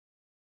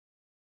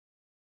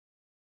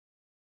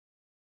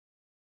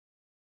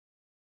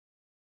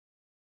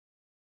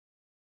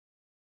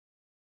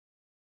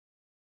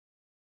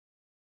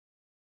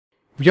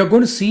we are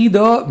going to see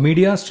the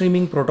media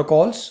streaming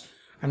protocols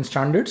and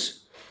standards.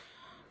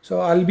 So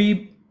I'll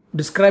be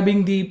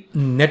describing the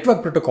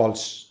network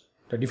protocols,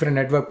 the different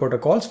network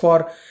protocols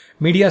for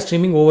media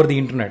streaming over the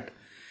internet.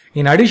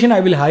 In addition, I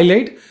will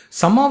highlight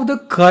some of the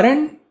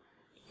current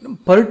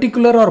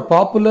particular or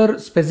popular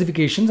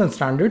specifications and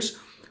standards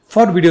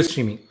for video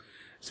streaming.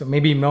 So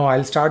maybe now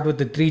I'll start with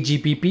the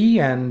 3GPP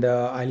and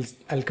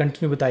I'll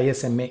continue with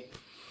ISMA.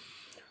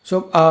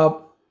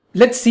 So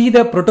let's see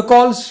the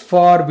protocols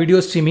for video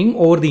streaming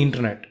over the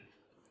internet.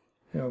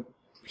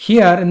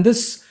 Here in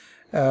this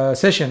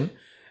session,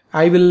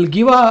 I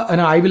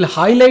will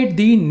highlight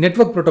the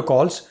network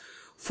protocols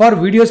for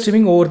video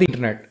streaming over the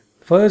internet.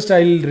 First,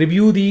 I'll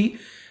review the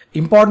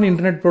important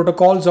internet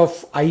protocols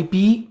of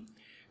IP,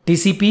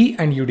 TCP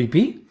and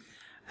UDP.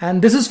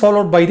 And this is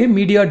followed by the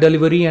media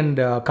delivery and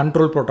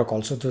control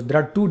protocol. So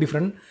there are two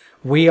different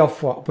ways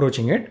of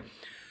approaching it.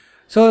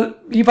 So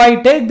if I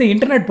take the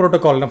internet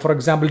protocol, now for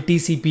example,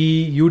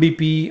 TCP,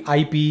 UDP,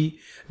 IP,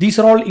 these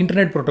are all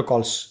internet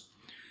protocols.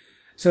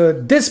 So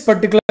this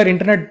particular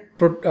internet,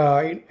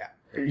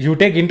 you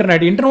take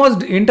internet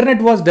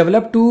was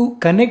developed to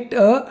connect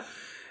a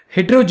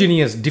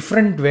heterogeneous,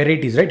 different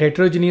varieties, right?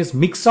 Heterogeneous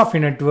mix of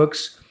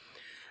networks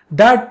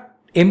that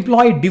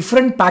employ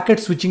different packet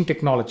switching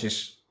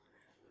technologies.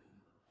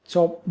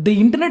 So the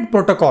internet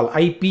protocol,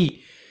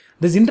 IP,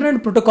 this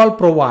internet protocol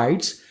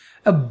provides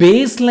a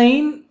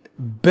baseline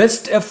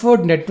best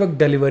effort network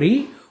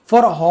delivery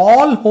for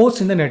all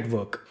hosts in the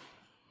network.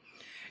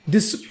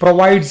 This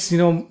provides,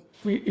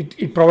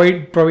 it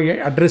provide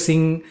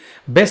addressing,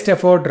 best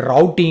effort,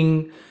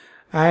 routing,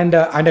 and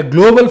a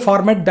global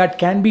format that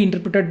can be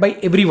interpreted by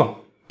everyone.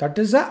 That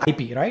is the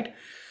IP, right?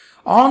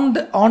 On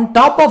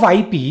top of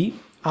IP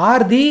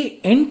are the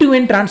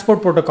end-to-end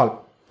transport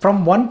protocol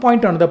from one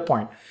point to another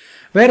point,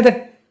 where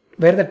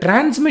the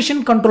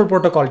transmission control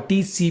protocol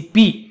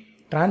TCP,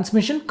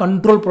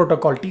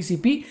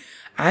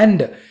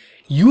 and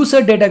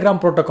user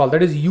datagram protocol,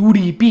 that is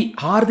UDP,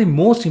 are the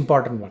most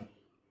important one.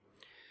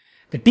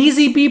 The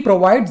TCP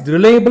provides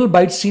reliable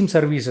byte stream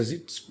services.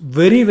 It's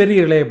very,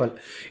 very reliable.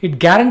 It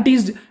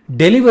guarantees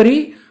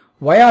delivery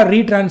via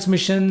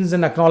retransmissions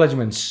and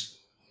acknowledgements.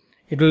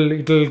 It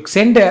will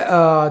send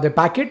the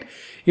packet.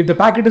 If the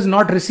packet is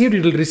not received,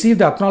 it will receive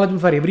the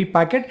acknowledgement for every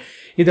packet.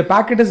 If the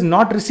packet is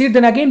not received,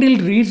 then again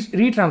it will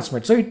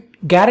retransmit. So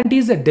it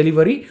guarantees the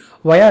delivery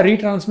via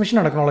retransmission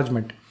and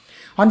acknowledgement.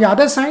 On the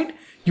other side,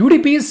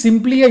 UDP is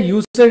simply a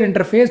user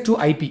interface to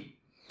IP,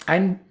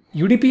 and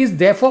UDP is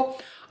therefore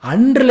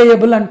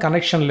unreliable and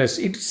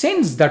connectionless. It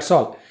sends, that's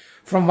all.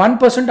 From one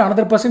person to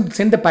another person, it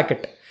sends the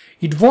packet.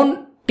 It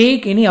won't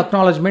take any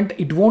acknowledgement.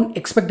 It won't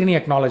expect any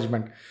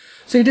acknowledgement.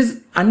 So it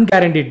is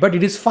unguaranteed, but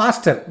it is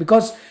faster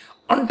because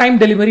on time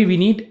delivery we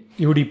need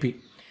UDP.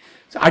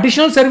 So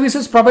additional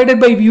services provided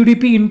by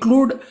UDP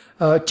include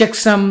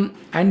checksum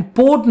and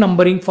port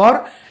numbering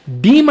for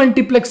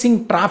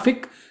demultiplexing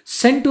traffic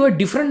sent to a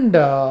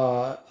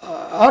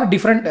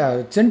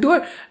sent to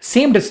a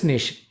same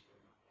destination.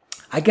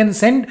 I can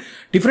send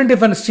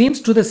different streams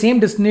to the same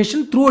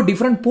destination through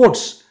different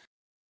ports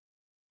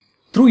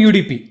through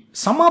UDP.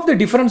 Some of the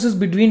differences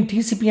between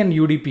TCP and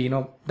UDP,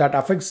 that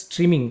affects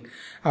streaming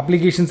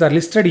applications are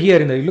listed here.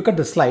 Look at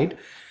the slide.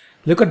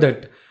 Look at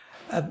that.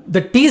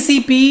 The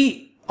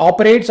TCP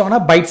operates on a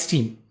byte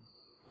stream,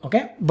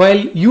 okay?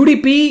 While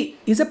UDP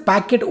is a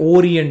packet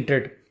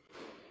oriented.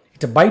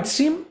 It's a byte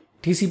stream.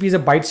 TCP is a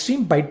byte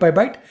stream, byte by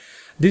byte.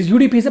 This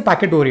UDP is a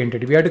packet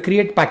oriented. We have to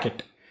create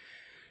packet.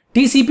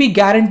 TCP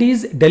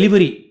guarantees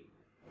delivery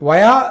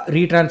via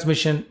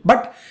retransmission,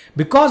 but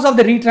because of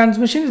the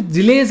retransmission, its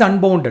delay is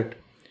unbounded.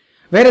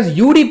 Whereas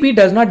UDP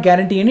does not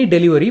guarantee any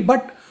delivery,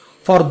 but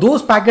for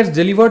those packets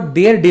delivered,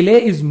 their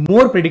delay is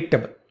more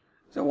predictable.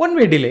 So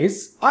one-way delay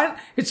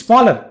it's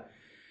smaller.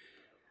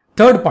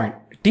 Third point,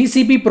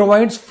 TCP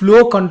provides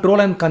flow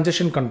control and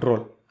congestion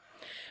control,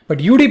 but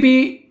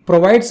UDP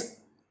provides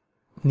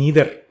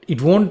neither.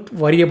 It won't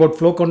worry about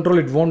flow control.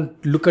 It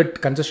won't look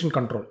at congestion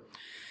control.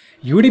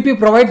 UDP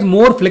provides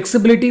more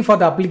flexibility for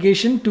the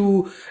application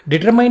to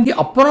determine the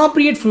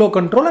appropriate flow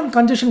control and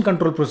congestion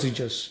control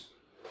procedures.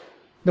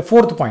 The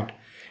fourth point,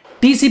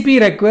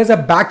 TCP requires a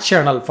back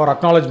channel for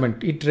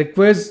acknowledgement. It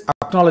requires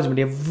acknowledgement.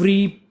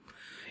 Every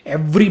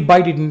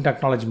byte it needs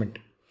acknowledgement.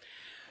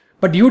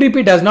 But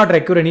UDP does not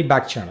require any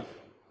back channel.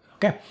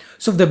 Okay.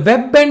 So the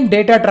web and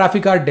data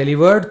traffic are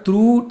delivered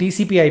through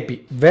TCP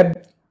IP.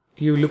 Web,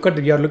 you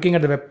are looking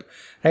at the web,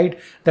 right?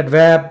 That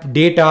web,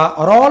 data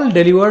are all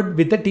delivered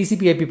with the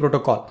TCP IP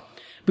protocol,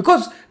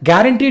 because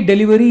guaranteed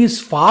delivery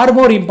is far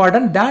more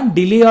important than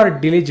delay or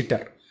delay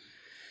jitter.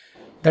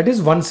 That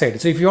is one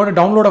side. So if you want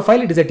to download a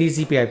file, it is a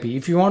TCP IP.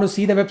 If you want to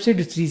see the website,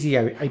 it's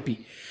TCP IP.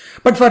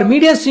 But for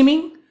media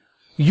streaming,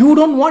 you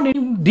don't want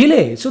any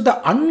delay. So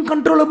the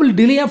uncontrollable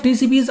delay of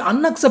TCP is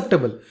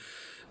unacceptable.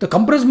 The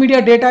compressed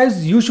media data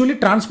is usually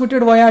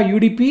transmitted via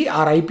UDP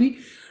or IP,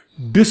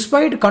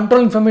 despite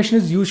control information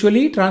is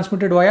usually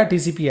transmitted via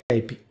TCP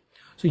IP.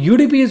 So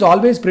UDP is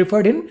always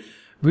preferred in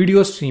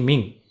video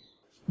streaming.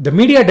 The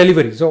media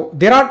delivery. So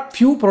there are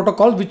few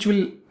protocols which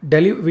will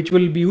which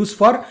will be used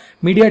for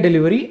media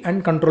delivery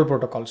and control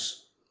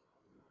protocols.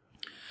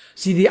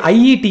 See, the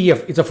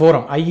IETF, it's a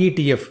forum,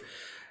 IETF.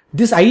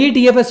 This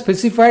IETF has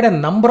specified a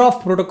number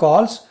of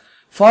protocols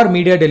for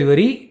media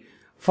delivery,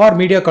 for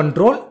media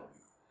control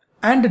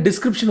and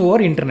description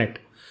over internet.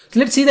 So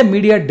let's see the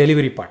media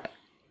delivery part.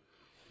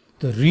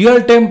 The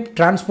real-time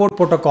transport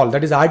protocol,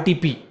 that is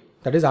RTP,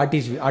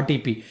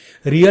 RTP,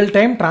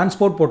 real-time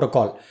transport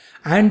protocol,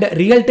 and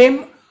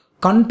real-time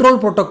control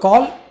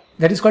protocol,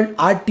 that is called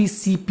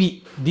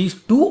RTCP.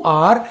 These two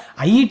are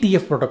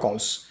IETF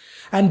protocols,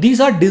 and these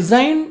are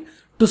designed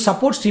to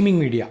support streaming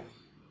media.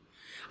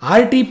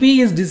 RTP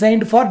is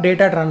designed for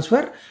data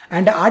transfer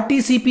and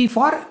RTCP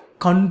for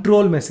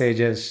control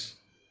messages.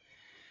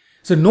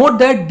 So note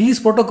that these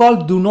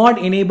protocols do not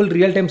enable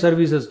real-time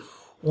services.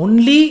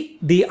 Only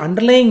the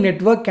underlying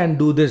network can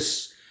do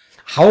this.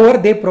 However,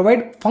 they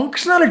provide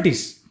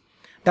functionalities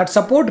that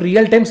support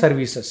real-time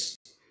services.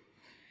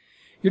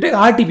 You take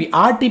RTP.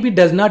 RTP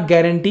does not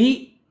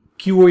guarantee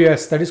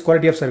QoS, that is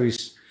quality of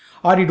service,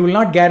 or it will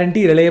not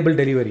guarantee reliable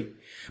delivery.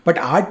 But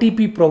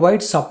RTP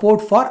provides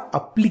support for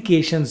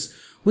applications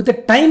with the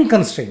time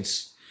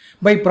constraints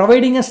by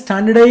providing a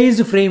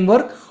standardized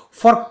framework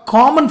for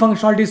common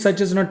functionalities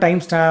such as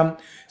timestamp,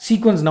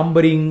 sequence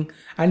numbering,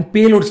 and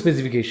payload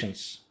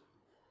specifications.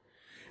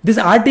 This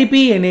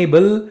RTP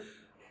enable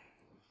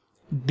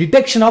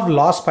detection of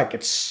lost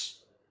packets.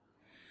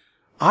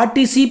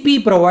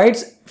 RTCP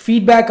provides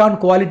feedback on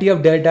quality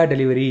of data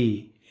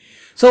delivery.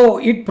 So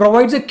it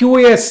provides a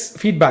QoS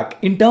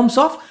feedback in terms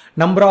of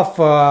number of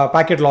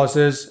packet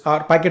losses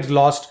or packets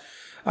lost,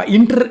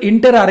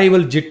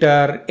 inter-arrival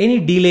jitter, any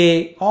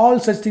delay, all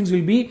such things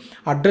will be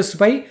addressed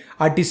by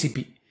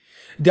RTCP.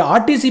 The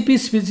RTCP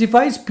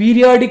specifies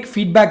periodic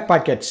feedback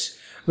packets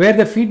where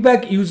the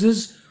feedback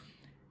uses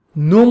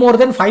no more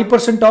than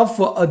 5%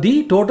 of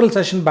the total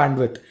session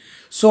bandwidth.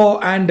 So,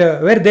 and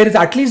where there is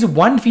at least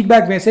one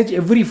feedback message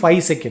every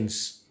 5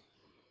 seconds.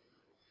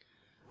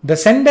 The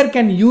sender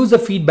can use the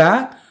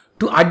feedback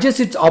to adjust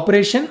its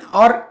operation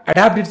or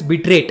adapt its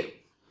bitrate.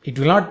 It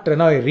will not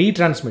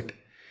retransmit.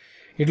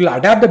 It will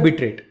adapt the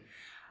bitrate.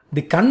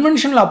 The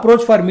conventional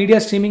approach for media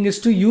streaming is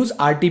to use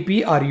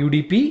RTP or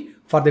UDP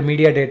for the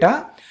media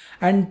data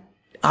and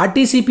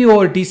RTCP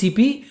over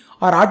TCP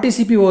or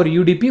RTCP over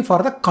UDP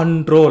for the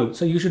control.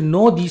 So you should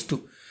know these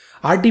two.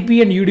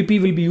 RTP and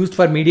UDP will be used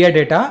for media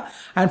data,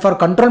 and for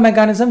control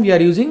mechanism we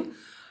are using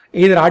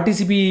either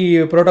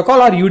RTCP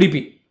protocol or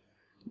UDP.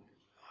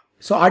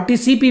 So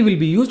RTCP will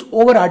be used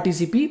over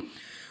RTCP,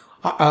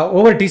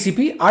 over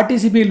TCP.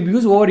 RTCP will be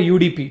used over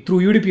UDP. Through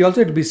UDP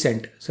also it will be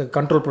sent. So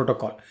control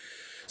protocol.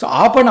 So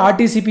often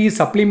RTCP is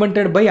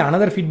supplemented by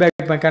another feedback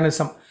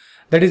mechanism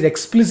that is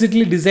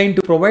explicitly designed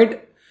to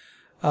provide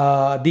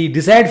the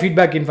desired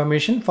feedback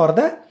information for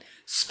the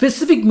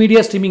specific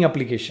media streaming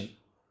application.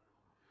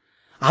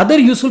 Other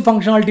useful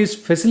functionalities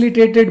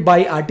facilitated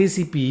by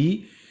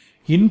RTCP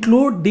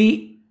include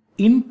the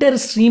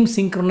inter-stream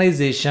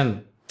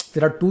synchronization.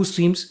 There are two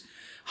streams,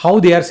 how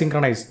they are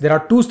synchronized. There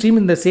are two streams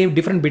in the same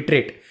different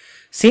bitrate,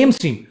 same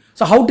stream.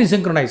 So how to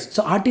synchronize?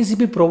 So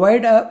RTCP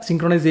provide a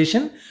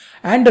synchronization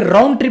and a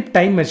round trip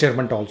time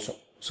measurement also.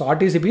 So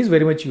RTCP is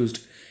very much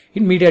used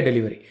in media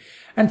delivery.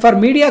 And for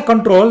media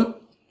control,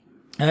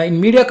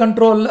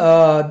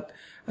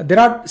 there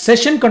are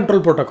session control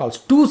protocols,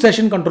 two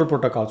session control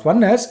protocols.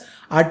 One is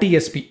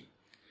RTSP.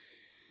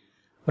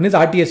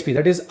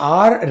 That is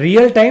our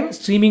real-time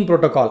streaming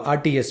protocol,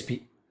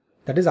 RTSP.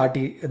 That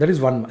is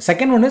one.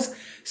 Second one is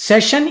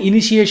session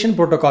initiation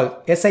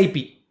protocol, SIP.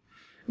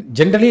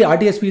 Generally,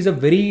 RTSP is a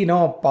very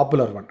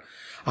popular one.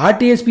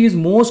 RTSP is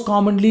most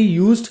commonly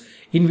used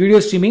in video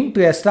streaming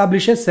to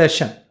establish a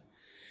session.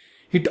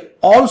 It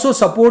also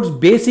supports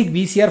basic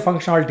VCR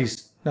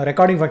functionalities,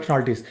 recording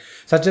functionalities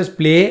such as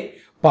play,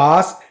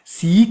 pause,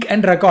 seek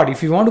and record.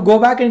 If you want to go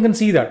back and you can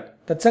see that.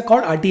 That's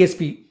called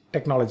RTSP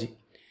technology.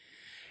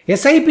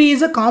 SIP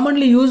is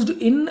commonly used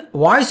in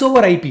voice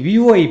over IP,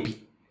 VoIP.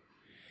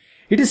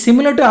 It is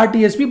similar to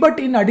RTSP, but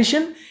in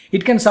addition,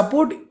 it can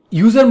support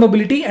user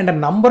mobility and a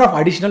number of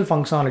additional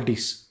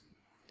functionalities.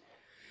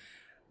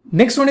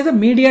 Next one is the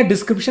media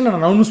description and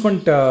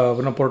announcement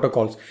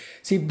protocols.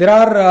 See, there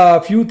are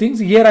a few things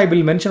here. I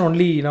will mention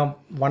only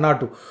one or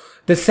two.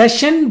 The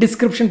session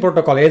description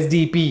protocol,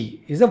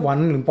 SDP, is a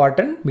one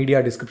important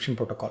media description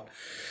protocol.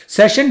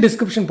 Session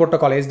description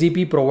protocol,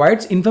 SDP,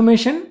 provides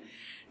information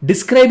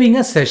describing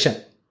a session.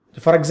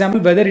 For example,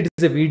 whether it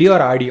is a video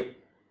or audio,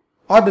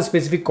 or the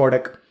specific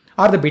codec,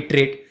 or the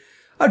bitrate,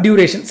 or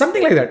duration,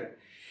 something like that.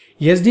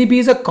 SDP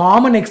is a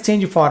common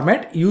exchange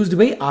format used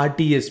by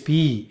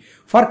RTSP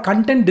for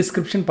content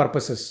description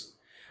purposes.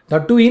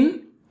 That too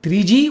in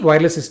 3G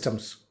wireless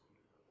systems.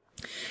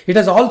 It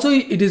is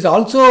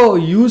also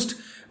used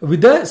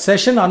with the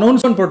session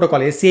announcement protocol,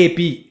 SAP,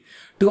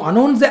 to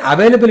announce the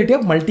availability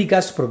of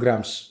multicast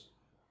programs.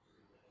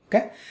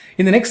 Okay.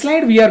 In the next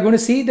slide, we are going to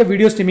see the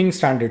video streaming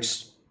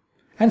standards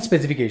and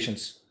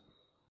specifications.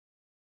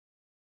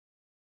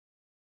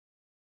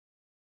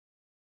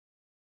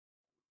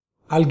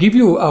 I'll give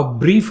you a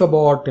brief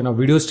about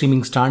video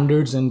streaming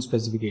standards and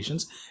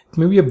specifications. It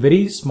may be a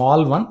very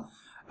small one.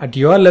 At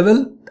your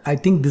level, I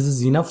think this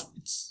is enough.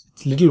 It's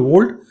a little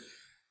old.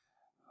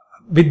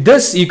 With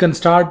this, you can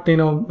start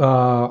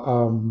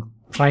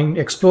trying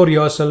explore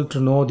yourself to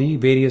know the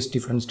various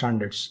different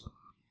standards.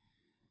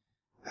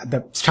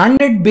 The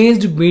standard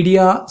based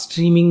media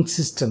streaming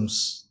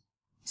systems.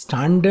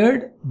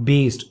 Standard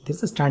based. This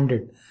is a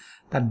standard.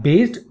 That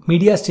based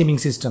media streaming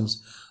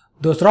systems.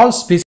 Those are all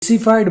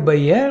specified by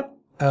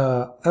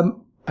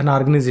an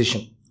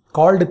organization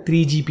called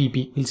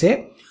 3GPP. We'll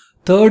say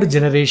Third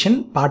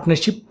Generation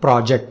Partnership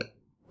Project,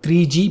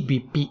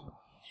 3GPP,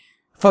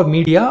 for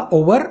media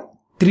over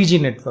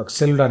 3G networks,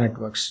 cellular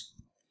networks.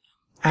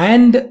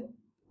 And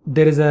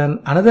there is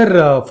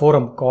another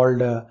forum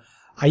called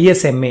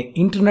ISMA,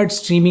 Internet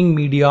Streaming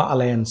Media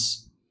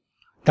Alliance.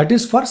 That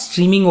is for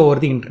streaming over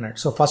the internet.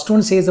 So first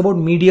one says about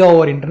media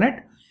over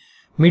internet,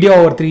 media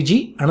over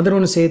 3G. Another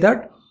one say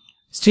that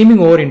streaming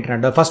over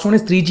internet. The first one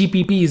is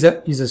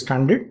 3GPP is a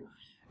standard.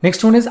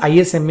 Next one is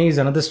ISMA is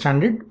another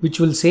standard which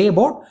will say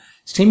about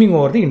streaming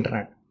over the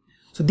internet.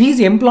 So these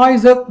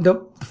employs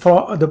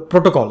the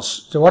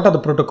protocols. So what are the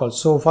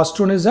protocols? So first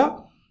one is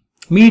a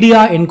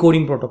media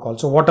encoding protocol.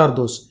 So what are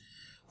those?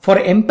 For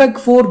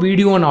MPEG-4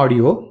 video and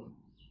audio,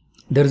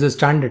 there is a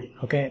standard.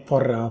 Okay,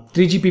 for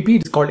 3GPP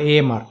it's called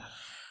AMR.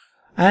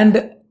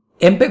 And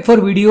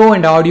MPEG-4 video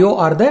and audio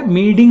are the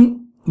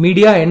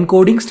media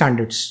encoding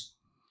standards.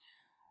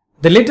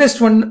 The latest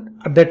one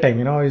at that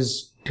time,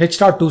 is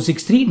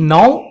H.263.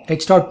 Now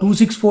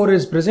H.264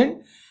 is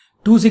present.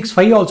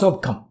 265 also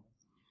have come.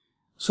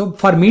 So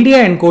for media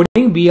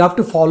encoding, we have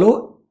to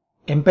follow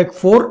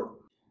MPEG-4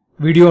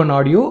 video and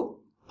audio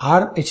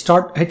or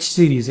H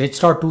series,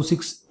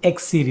 H.26X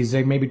series,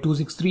 like maybe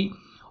 263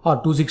 or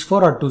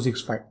 264 or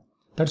 265.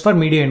 That's for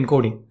media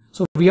encoding.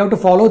 So we have to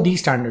follow these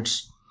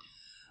standards.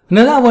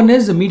 Another one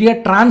is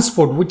media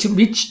transport,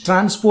 which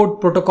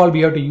transport protocol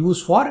we have to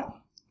use for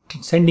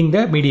sending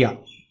the media.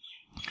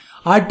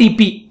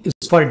 RTP is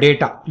for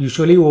data,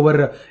 usually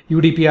over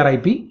UDP or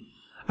IP.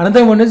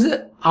 Another one is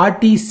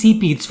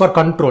RTCP, it's for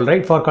control,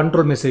 right? For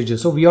control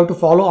messages. So we have to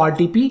follow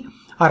RTP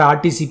or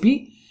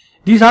RTCP.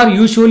 These are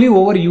usually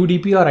over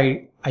UDP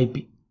or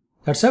IP.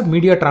 That's a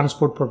media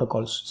transport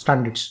protocols,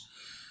 standards.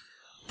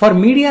 For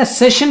media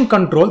session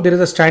control, there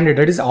is a standard,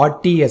 that is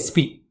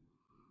RTSP,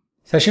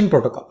 session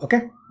protocol,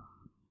 okay?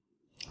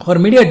 For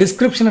media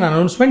description and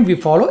announcement, we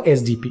follow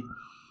SDP.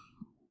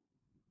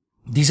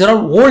 These are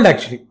all old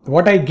actually.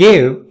 What I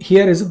gave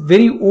here is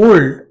very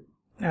old,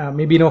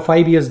 maybe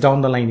 5 years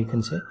down the line you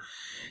can say.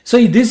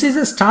 So this is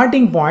a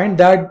starting point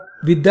that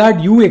with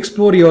that you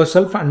explore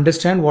yourself,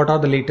 understand what are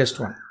the latest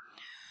one.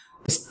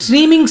 The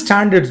streaming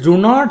standards do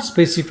not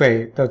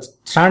specify the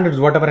standards,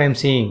 whatever I am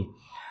saying.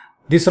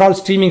 These are all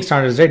streaming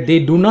standards, right?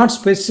 They do not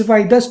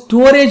specify the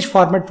storage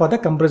format for the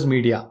compressed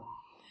media.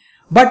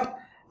 But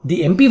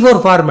the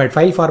MP4 format,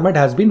 file format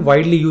has been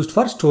widely used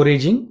for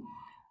storing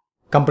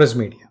compressed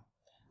media.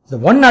 The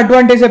one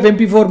advantage of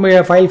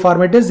MP4 file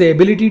format is the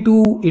ability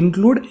to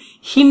include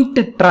hint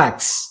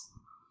tracks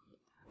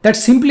that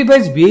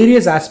simplifies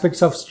various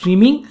aspects of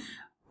streaming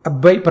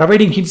by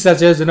providing hints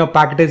such as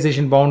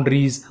packetization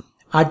boundaries,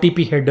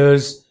 RTP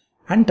headers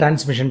and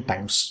transmission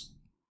times.